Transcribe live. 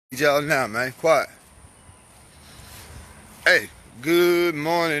Y'all now, man. Quiet. Hey, good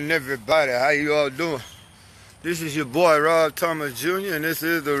morning, everybody. How you all doing? This is your boy, Rob Thomas Jr., and this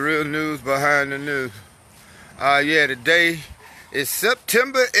is the real news behind the news. Yeah, today is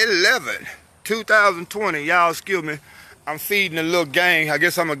September 11th, 2020. Y'all excuse me. I'm feeding a little gang. I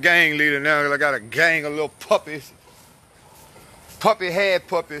guess I'm a gang leader now because I got a gang of little puppies. Puppy-head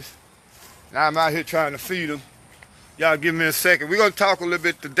puppies. Now I'm out here trying to feed them. Y'all give me a second. We're going to talk a little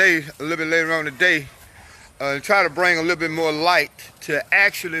bit today, a little bit later on today, and try to bring a little bit more light to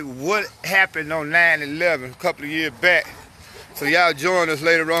actually what happened on 9/11 a couple of years back. So y'all join us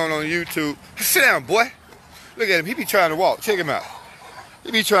later on YouTube. Sit down, boy. Look at him. He be trying to walk. Check him out.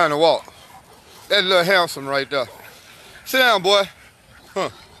 He be trying to walk. That little handsome right there. Sit down, boy. Huh.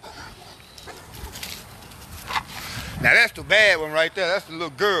 Now that's the bad one right there. That's the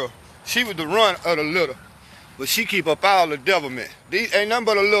little girl. She was the run of the litter. But she keep up all the devilment. These ain't nothing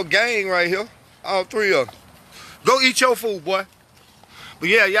but a little gang right here. All three of them. Go eat your food, boy. But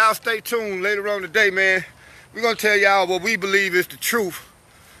yeah, y'all stay tuned later on today, man. We're going to tell y'all what we believe is the truth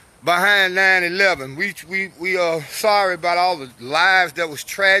behind 9/11. We are sorry about all the lives that was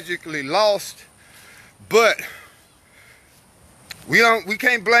tragically lost. But we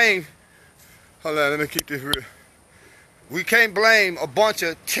can't blame, hold on, let me keep this real. We can't blame a bunch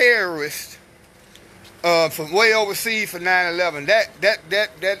of terrorists from way overseas for 9/11.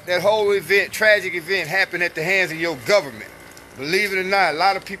 That whole event, tragic event, happened at the hands of your government. Believe it or not, a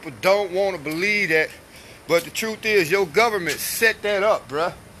lot of people don't want to believe that, but the truth is your government set that up,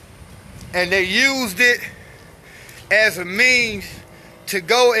 bruh. And they used it as a means to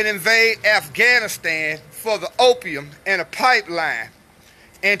go and invade Afghanistan for the opium and a pipeline,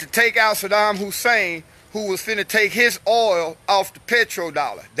 and to take out Saddam Hussein, who was finna take his oil off the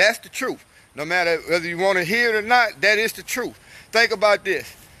petrodollar. That's the truth. No matter whether you want to hear it or not, that is the truth. Think about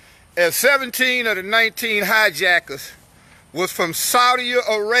this. If 17 of the 19 hijackers was from Saudi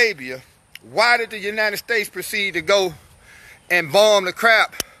Arabia, why did the United States proceed to go and bomb the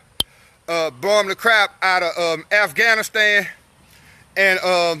crap out of Afghanistan and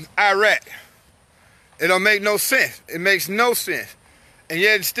Iraq? It don't make no sense. It makes no sense. And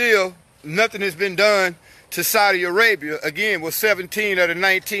yet still, nothing has been done to Saudi Arabia, again, with 17 of the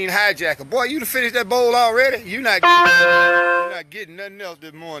 19 hijackers. Boy, you done finished that bowl already? You're not getting nothing else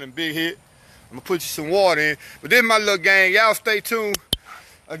this morning, big hit. I'm gonna put you some water in. But this is my little gang. Y'all stay tuned.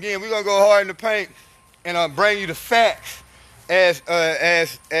 Again, we're gonna go hard in the paint and bring you the facts as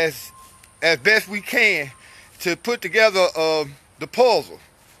best we can to put together the puzzle.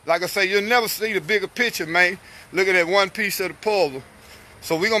 Like I say, you'll never see the bigger picture, man, looking at one piece of the puzzle.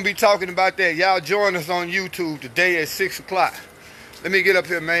 So we're going to be talking about that. Y'all join us on YouTube today at 6 o'clock. Let me get up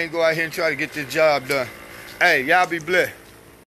here, man, go out here and try to get this job done. Hey, y'all be blessed.